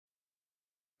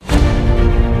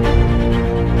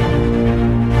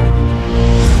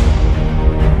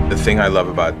thing I love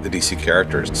about the DC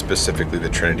characters, specifically the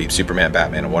Trinity, Superman,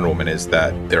 Batman, and Wonder Woman, is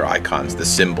that they're icons. The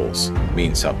symbols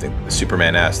mean something. The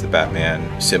Superman S, the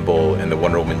Batman symbol, and the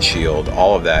Wonder Woman shield,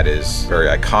 all of that is very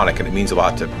iconic, and it means a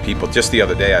lot to people. Just the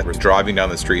other day, I was driving down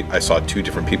the street, I saw 2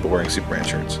 different people wearing Superman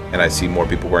shirts, and I see more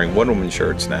people wearing Wonder Woman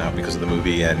shirts now because of the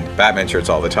movie, and Batman shirts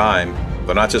all the time.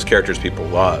 They're not just characters people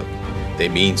love, they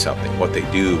mean something. What they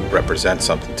do represents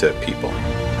something to people.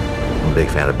 I'm a big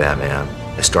fan of Batman.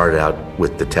 I started out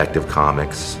with Detective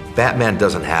Comics. Batman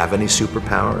doesn't have any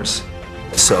superpowers,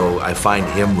 so I find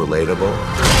him relatable.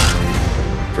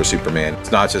 For Superman,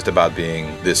 it's not just about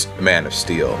being this man of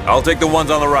steel. I'll take the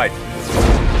ones on the right.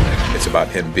 It's about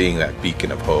him being that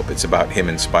beacon of hope. It's about him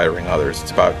inspiring others.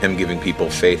 It's about him giving people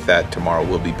faith that tomorrow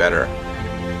will be better.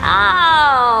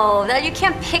 Oh, that you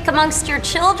can't pick amongst your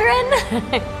children?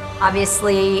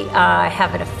 Obviously, I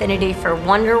have an affinity for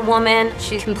Wonder Woman.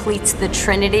 She completes the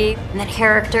Trinity, and that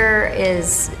character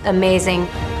is amazing.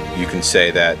 You can say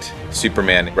that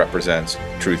Superman represents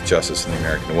truth, justice, and the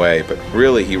American way, but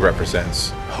really he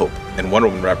represents hope. And Wonder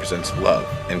Woman represents love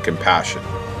and compassion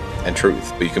and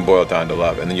truth. But you can boil it down to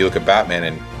love. And then you look at Batman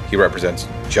and he represents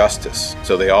justice.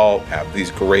 So they all have these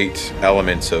great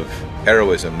elements of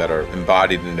heroism that are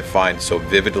embodied and defined so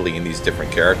vividly in these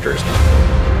different characters.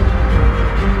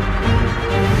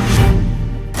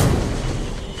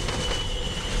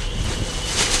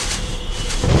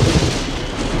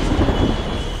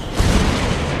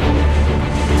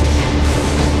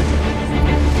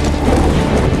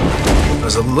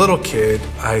 As a little kid,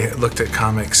 I looked at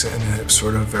comics in a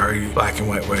sort of very black and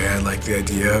white way. I liked the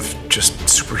idea of just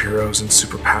superheroes and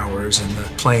superpowers in the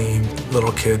plain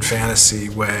little kid fantasy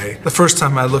way. The first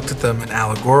time I looked at them in an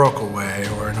allegorical way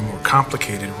or in a more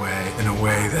complicated way, in a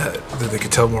way that they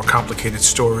could tell more complicated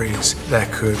stories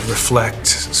that could reflect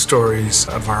stories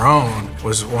of our own,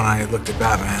 was when I looked at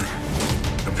Batman.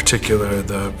 In particular,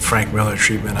 the Frank Miller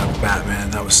treatment of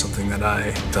Batman, that was something that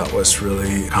I thought was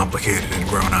really complicated and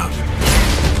grown up.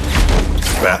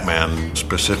 Batman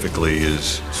specifically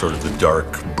is sort of the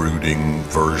dark, brooding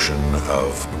version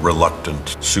of reluctant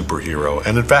superhero.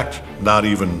 And in fact, not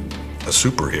even a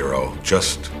superhero,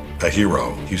 just a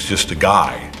hero. He's just a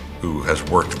guy who has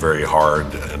worked very hard,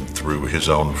 and through his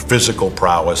own physical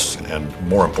prowess and,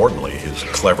 more importantly, his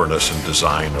cleverness and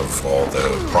design of all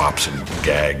the props and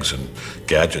gags and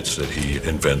gadgets that he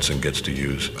invents and gets to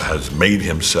use, has made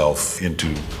himself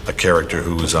into a character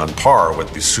who is on par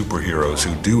with the superheroes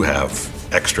who do have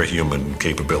extra human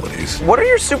capabilities. What are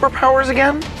your superpowers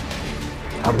again?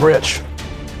 I'm rich.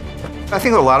 I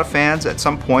think a lot of fans at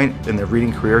some point in their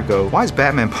reading career go, why is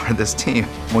Batman part of this team?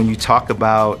 When you talk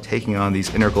about taking on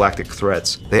these intergalactic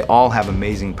threats, they all have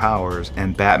amazing powers,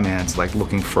 and Batman's like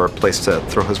looking for a place to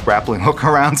throw his grappling hook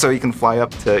around so he can fly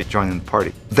up to join in the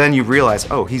party. Then you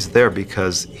realize, oh, he's there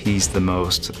because he's the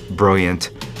most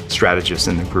brilliant strategist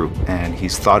in the group, and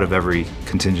he's thought of every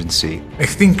contingency. I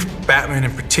think Batman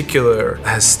in particular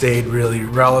has stayed really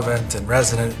relevant and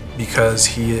resonant because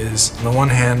he is, on the one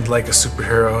hand, like a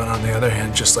superhero, and on the other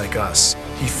hand, just like us.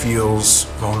 He feels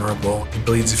vulnerable. He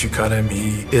bleeds if you cut him.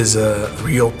 He is a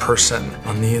real person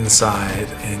on the inside,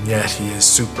 and yet he is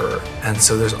super. And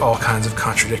so there's all kinds of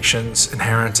contradictions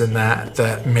inherent in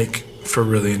that make for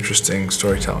really interesting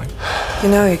storytelling. You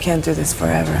know you can't do this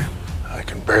forever. I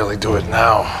can barely do it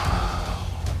now.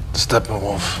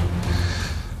 Steppenwolf,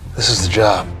 this is the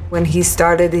job. When he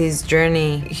started his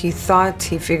journey, he thought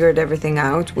he figured everything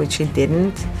out, which he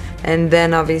didn't. And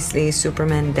then obviously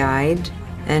Superman died,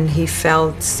 and he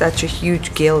felt such a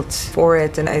huge guilt for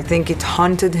it, and I think it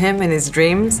haunted him in his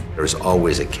dreams. There's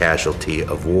always a casualty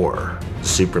of war.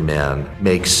 Superman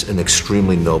makes an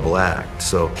extremely noble act,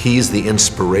 so he's the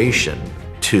inspiration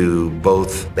to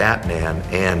both Batman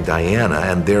and Diana,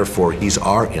 and therefore he's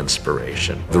our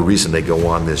inspiration. The reason they go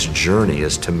on this journey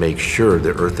is to make sure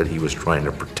the Earth that he was trying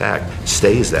to protect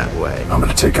stays that way. I'm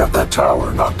gonna take out that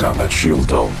tower, knock down that shield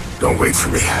dome. Don't wait for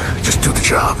me, just do the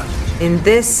job. In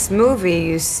this movie,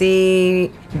 you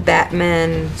see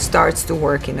Batman starts to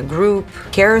work in a group,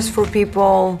 cares for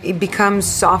people. He becomes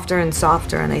softer and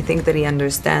softer, and I think that he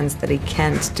understands that he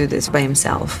can't do this by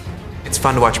himself. It's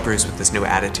fun to watch Bruce with this new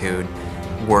attitude,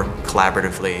 work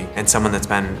collaboratively, and someone that's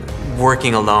been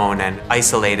working alone and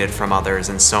isolated from others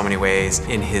in so many ways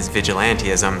in his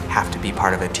vigilantism have to be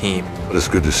part of a team. But it's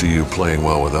good to see you playing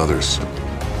well with others.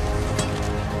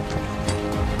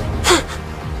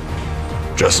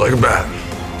 Just like a bat.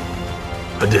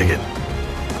 I dig it.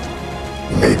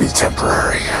 Maybe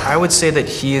temporary. I would say that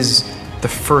he is the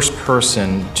first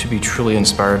person to be truly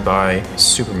inspired by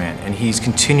Superman, and he's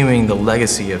continuing the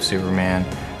legacy of Superman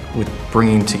with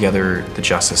bringing together the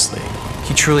Justice League.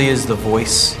 He truly is the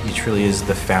voice, he truly is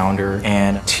the founder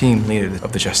and team leader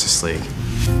of the Justice League.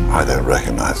 I don't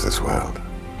recognize this world.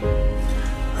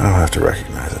 I don't have to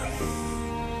recognize it.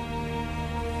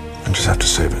 I just have to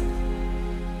save it.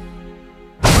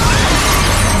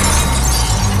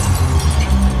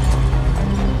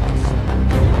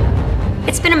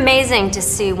 It's been amazing to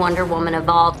see Wonder Woman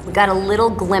evolve. We got a little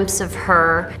glimpse of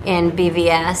her in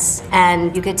BVS,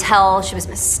 and you could tell she was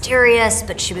mysterious,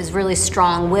 but she was really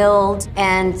strong-willed.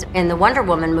 And in the Wonder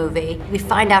Woman movie, we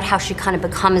find out how she kind of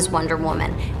becomes Wonder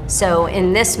Woman. So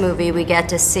in this movie, we get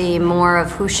to see more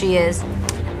of who she is.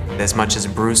 As much as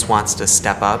Bruce wants to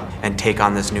step up and take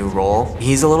on this new role,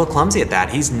 he's a little clumsy at that.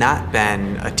 He's not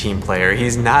been a team player,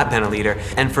 he's not been a leader.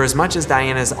 And for as much as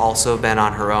Diana's also been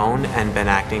on her own and been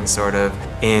acting sort of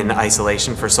in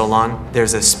isolation for so long,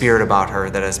 there's a spirit about her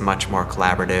that is much more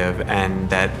collaborative and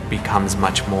that becomes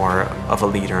much more of a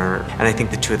leader. And I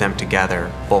think the two of them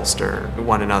together bolster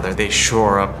one another. They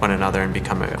shore up one another and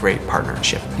become a great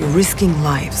partnership. You're risking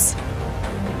lives.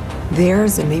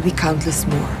 Theirs and maybe countless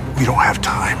more. We don't have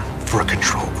time for a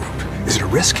control group. Is it a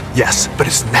risk? Yes, but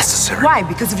it's necessary. Why?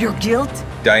 Because of your guilt?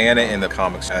 Diana in the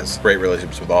comics has great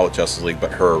relationships with all of Justice League,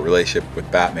 but her relationship with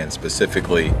Batman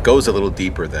specifically goes a little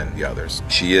deeper than the others.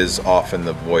 She is often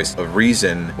the voice of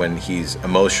reason when he's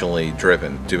emotionally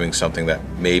driven, doing something that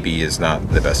maybe is not in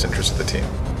the best interest of the team.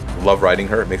 Love writing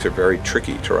her. It makes her very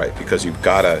tricky to write because you've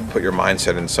got to put your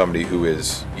mindset in somebody who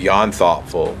is beyond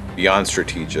thoughtful, beyond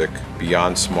strategic,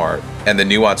 beyond smart, and the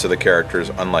nuance of the character is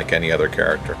unlike any other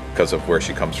character because of where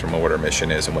she comes from and what her mission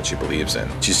is and what she believes in.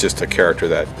 She's just a character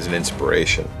that is an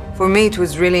inspiration. For me, it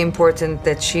was really important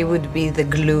that she would be the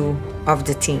glue of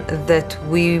the team, that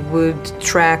we would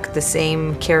track the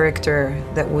same character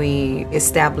that we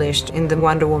established in the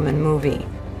Wonder Woman movie.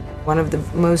 One of the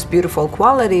most beautiful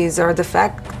qualities are the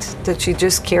fact that she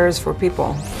just cares for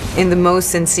people in the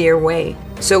most sincere way.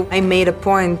 So I made a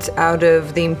point out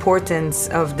of the importance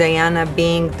of Diana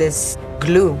being this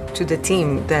glue to the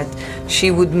team, that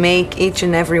she would make each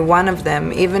and every one of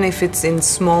them, even if it's in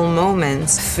small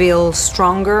moments, feel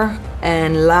stronger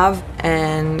and loved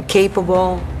and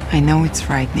capable. I know it's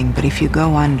frightening, but if you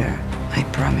go under, I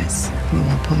promise we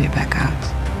will pull you back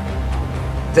out.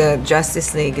 The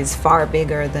Justice League is far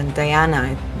bigger than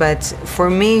Diana, but for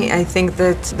me, I think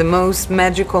that the most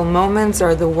magical moments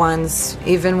are the ones,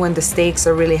 even when the stakes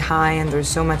are really high and there's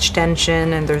so much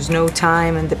tension and there's no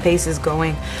time and the pace is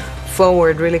going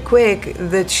forward really quick,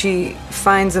 that she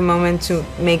finds a moment to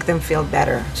make them feel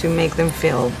better, to make them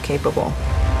feel capable.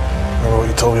 Remember what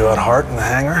you told me about Hart in the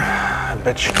hangar? I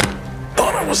bet you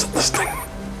thought I wasn't listening.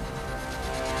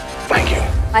 Thank you.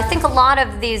 I think a lot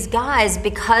of these guys,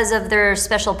 because of their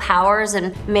special powers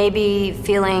and maybe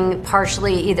feeling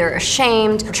partially either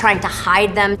ashamed or trying to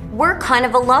hide them, were kind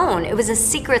of alone. It was a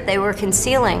secret they were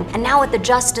concealing. And now with the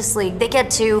Justice League, they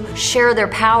get to share their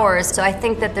powers. So I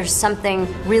think that there's something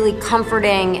really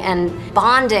comforting and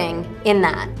bonding in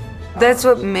that. That's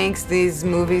what makes these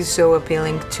movies so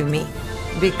appealing to me,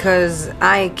 because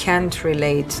I can't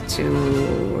relate to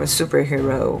a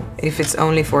superhero if it's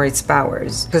only for its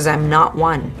powers, because I'm not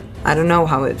one. I don't know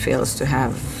how it feels to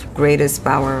have greatest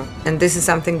power. And this is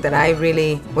something that I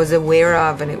really was aware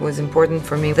of, and it was important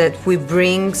for me that we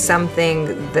bring something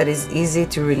that is easy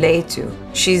to relate to.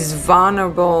 She's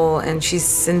vulnerable and she's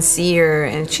sincere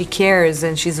and she cares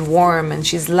and she's warm and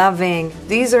she's loving.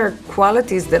 These are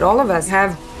qualities that all of us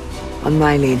have. On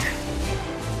my lead.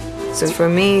 So for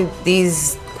me,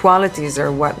 these qualities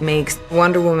are what makes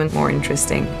Wonder Woman more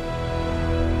interesting.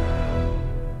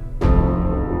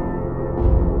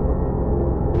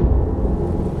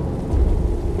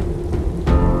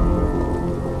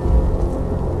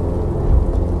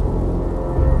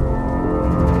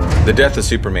 The death of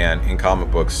Superman in comic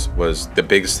books was the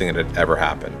biggest thing that had ever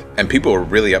happened. And people were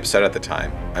really upset at the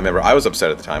time. I remember I was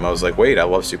upset at the time. I was like, wait, I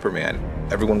love Superman.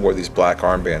 Everyone wore these black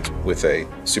armbands with a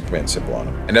Superman symbol on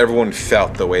them. And everyone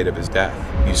felt the weight of his death.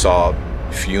 You saw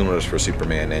funerals for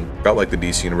Superman and felt like the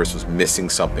DC Universe was missing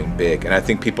something big. And I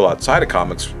think people outside of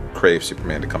comics crave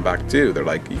Superman to come back too. They're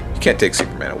like, you can't take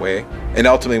Superman away. And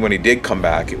ultimately when he did come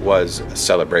back, it was a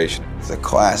celebration. It's a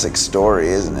classic story,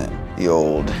 isn't it? The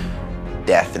old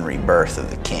death and rebirth of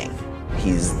the king.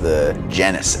 He's the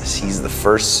genesis. He's the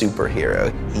first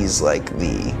superhero. He's like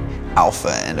the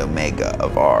alpha and omega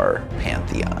of our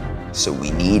pantheon. So we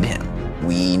need him.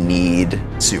 We need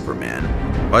Superman.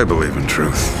 I believe in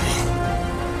truth,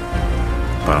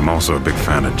 but I'm also a big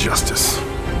fan of justice.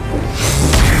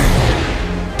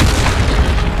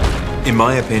 In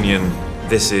my opinion,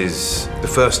 this is the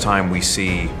first time we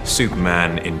see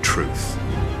Superman in truth.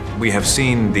 We have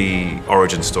seen the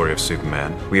origin story of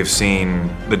Superman. We have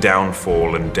seen the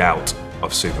downfall and doubt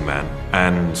of Superman.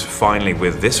 And finally,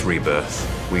 with this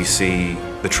rebirth, we see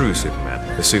the true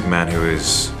Superman. The Superman who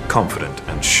is confident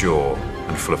and sure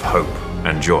and full of hope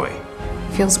and joy.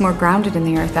 He feels more grounded in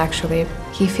the Earth, actually.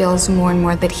 He feels more and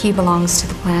more that he belongs to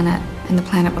the planet, and the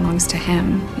planet belongs to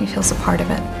him. He feels a part of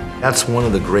it. That's one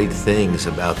of the great things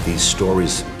about these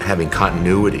stories having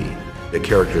continuity. The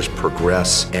characters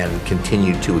progress and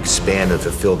continue to expand and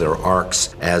fulfill their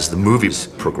arcs as the movies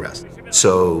progress.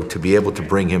 So to be able to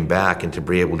bring him back and to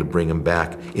be able to bring him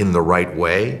back in the right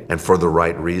way and for the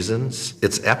right reasons,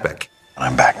 it's epic.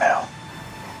 I'm back now.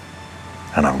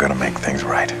 And I'm gonna make things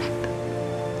right.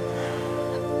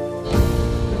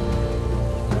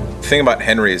 The thing about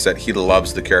Henry is that he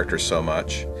loves the character so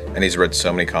much, and he's read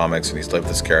so many comics and he's lived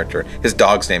this character. His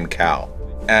dog's named Cal.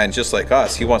 And just like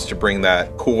us, he wants to bring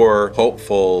that core,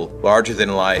 hopeful,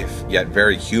 larger-than-life, yet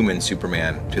very human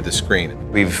Superman to the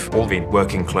screen. We've all been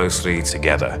working closely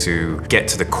together to get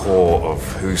to the core of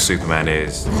who Superman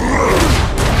is.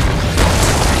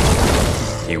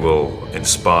 He will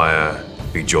inspire,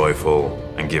 be joyful,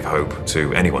 and give hope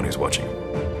to anyone who's watching.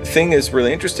 The thing is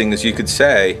really interesting is you could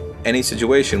say, any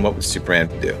situation, what would Superman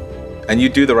do? And you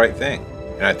do the right thing.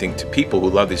 And I think to people who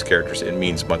love these characters, it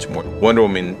means much more. Wonder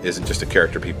Woman isn't just a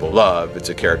character people love, it's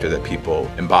a character that people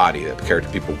embody, a character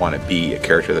people want to be, a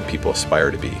character that people aspire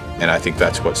to be. And I think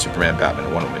that's what Superman, Batman,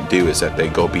 and Wonder Woman do, is that they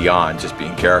go beyond just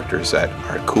being characters that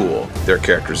are cool. They're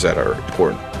characters that are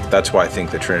important. That's why I think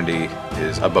the Trinity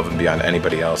is above and beyond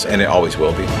anybody else, and it always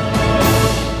will be.